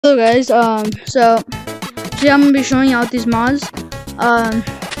Hello guys, so today I'm gonna be showing you out these mods,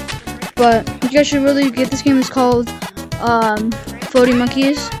 but you guys should really get this game. Is called, Floaty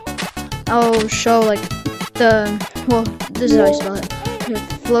Monkeys. I'll show like this is how you spell it.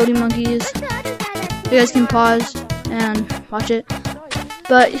 Floaty Monkeys. You guys can pause and watch it,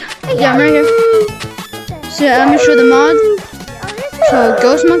 but yeah, I'm right here. So I'm gonna show the mod. So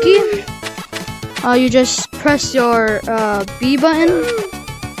Ghost Monkey, you just press your B button.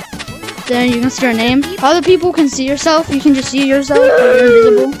 Then you can see your name. Other people can see yourself. You can just see yourself, but you're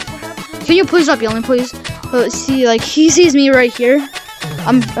invisible. Can you please stop yelling, please? Let's see, like he sees me right here.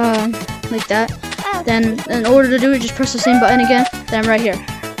 I'm like that. Then in order to do it, just press the same button again. Then I'm right here.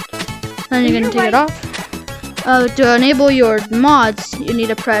 Then you're gonna take it off. To enable your mods, you need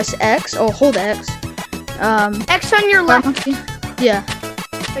to press X or hold X. X on your left. Yeah.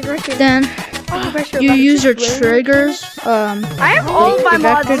 Like right here. Then you use your triggers. I have all of my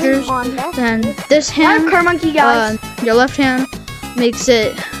mods triggers. Then this hand, monkey guys. Your left hand makes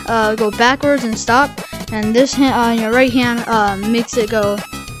it go backwards and stop, and this hand, your right hand, makes it go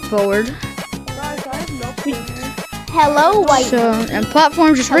forward. Hello, white. So, and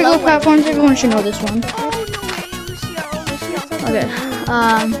platforms, just regular platforms. Everyone should know this one. Okay.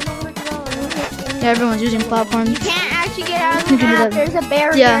 Yeah, everyone's using platforms. You can't actually get out of the map. There's a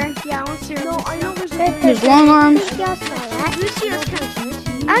barrier. Yeah. No, I know There's long arms.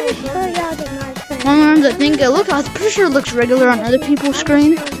 Long arms, I think I'm pretty sure it looks regular on other people's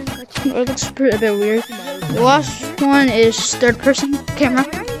screen. It looks a bit weird. The last one is third person camera.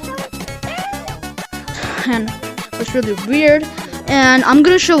 And it's really weird. And I'm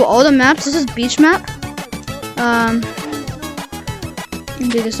gonna show all the maps. This is beach map.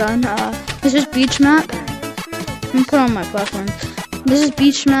 Do this on. This is beach map. I'm gonna put on my platform. This is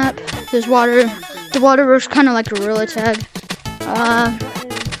beach map. There's water. The water works kind of like a gorilla tag.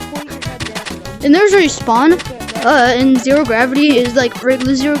 And there's where you spawn. In zero gravity is like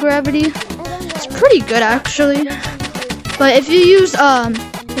regular zero gravity. It's pretty good actually. But if you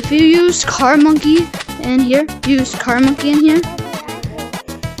use car monkey in here,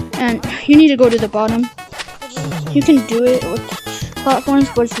 and you need to go to the bottom. You can do it with platforms,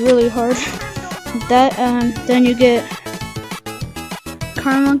 but it's really hard. That then you get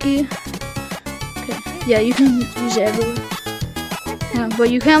car monkey. Okay, yeah, you can use it everywhere. Yeah, but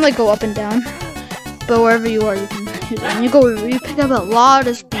you can't like go up and down. But wherever you are, you can use it. And you pick up a lot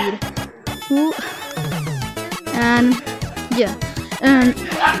of speed. Ooh. And yeah, and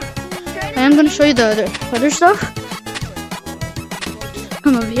I am gonna show you the other stuff.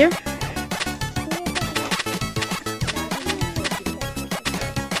 Come over here.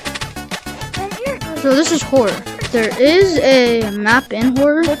 So this is horror. There is a map in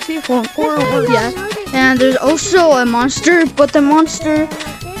horror. Let's see if horror. Yeah, and there's also a monster, but the monster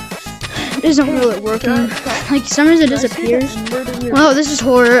isn't really working. Like some reason it disappears. Well, this is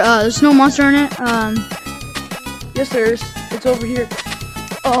horror. There's no monster in it. Yes, there is. It's over here.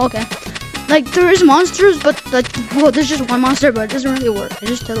 Oh, okay. Like there is monsters, but like, well, there's just one monster, but it doesn't really work. It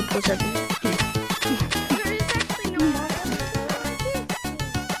just teleports everywhere.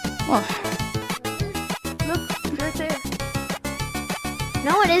 Oh. Look, right there.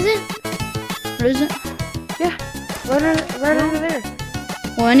 No, it isn't. Where is it? Yeah, right over there.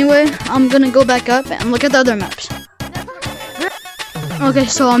 Well, anyway, I'm gonna go back up and look at the other maps. Okay,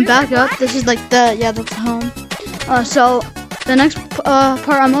 so I'm back up. This is like that's the home. So the next part,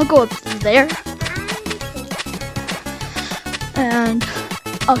 I'm gonna go up there, and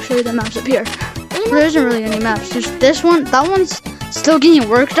I'll show you the maps up here. There isn't really any maps. There's this one. That one's still getting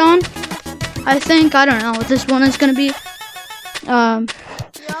worked on. I think. I don't know what this one is gonna be.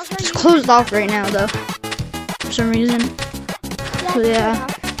 It's closed off right now though, for some reason. So yeah.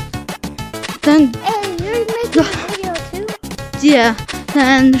 Then You're making a video too? yeah,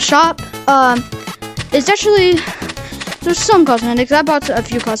 and the shop. It's actually there's some cosmetics. I bought a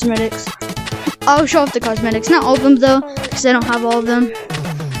few cosmetics. I'll show off the cosmetics, not all of them though, because I don't have all of them.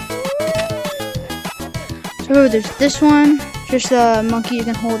 So there's this one, just a monkey you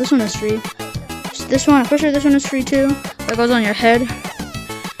can hold. This one is free. Just this one, I'm pretty sure this one is free too. That goes on your head.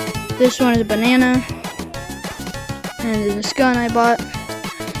 This one is a banana. And there's this gun I bought.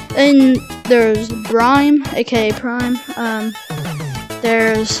 And there's Prime, aka Prime.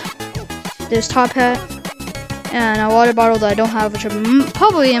 There's this top hat. And a water bottle that I don't have, which I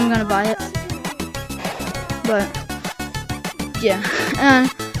probably am gonna buy it. But yeah. And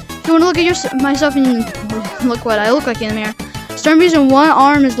if you wanna look at myself and look what I look like in the mirror. For some reason one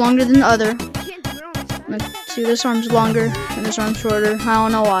arm is longer than the other. Like, see, this arm's longer and this arm's shorter. I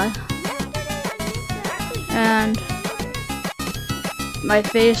don't know why. And my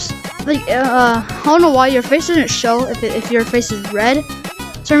face. Like, I don't know why your face doesn't show if your face is red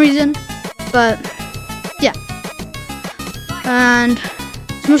for some reason, but yeah. And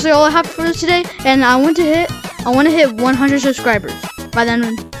that's mostly all I have for today. And I want to hit 100 subscribers by then.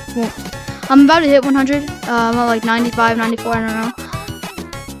 Well, I'm about to hit 100. I'm at like 95, 94, I don't know.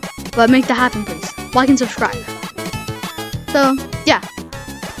 But make that happen, please. Like and subscribe. So yeah,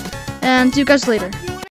 and see you guys later.